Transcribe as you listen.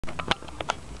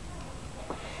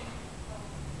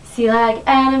See, like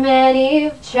Adam and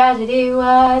Eve, tragedy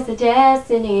was a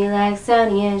destiny. Like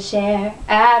Sonny and Cher,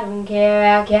 I don't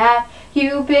care, I got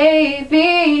you,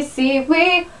 baby. See,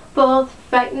 we both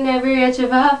fighting every inch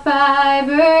of our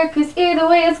fiber, 'cause either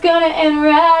way it's gonna end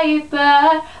right.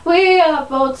 But we are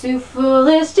both too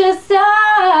foolish to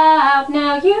stop.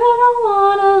 Now you don't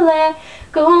wanna let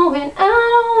go, and I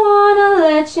don't wanna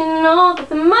let you know that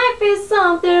there might be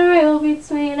something real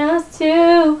between us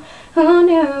two. Who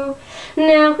knew?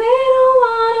 Now we don't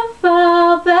wanna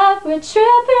fall, but we're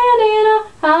tripping in our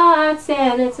hearts,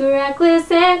 and it's reckless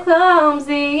and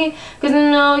clumsy, 'cause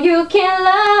no, you can't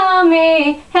love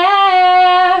me.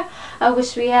 Hey, I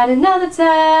wish we had another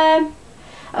time,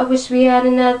 I wish we had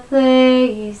another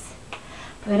place,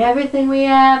 but everything we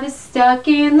have is stuck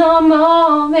in the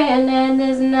moment, and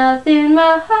there's nothing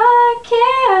my heart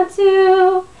can't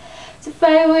do to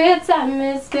fight with time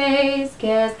and space,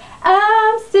 'cause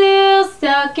I'm still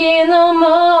stuck in the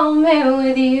moment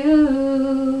with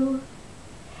you.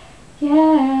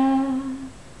 Yeah.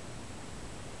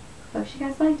 Hope you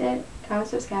guys liked it. Comment,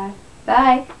 subscribe.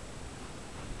 Bye.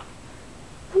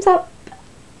 Thumbs up.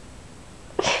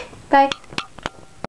 Bye.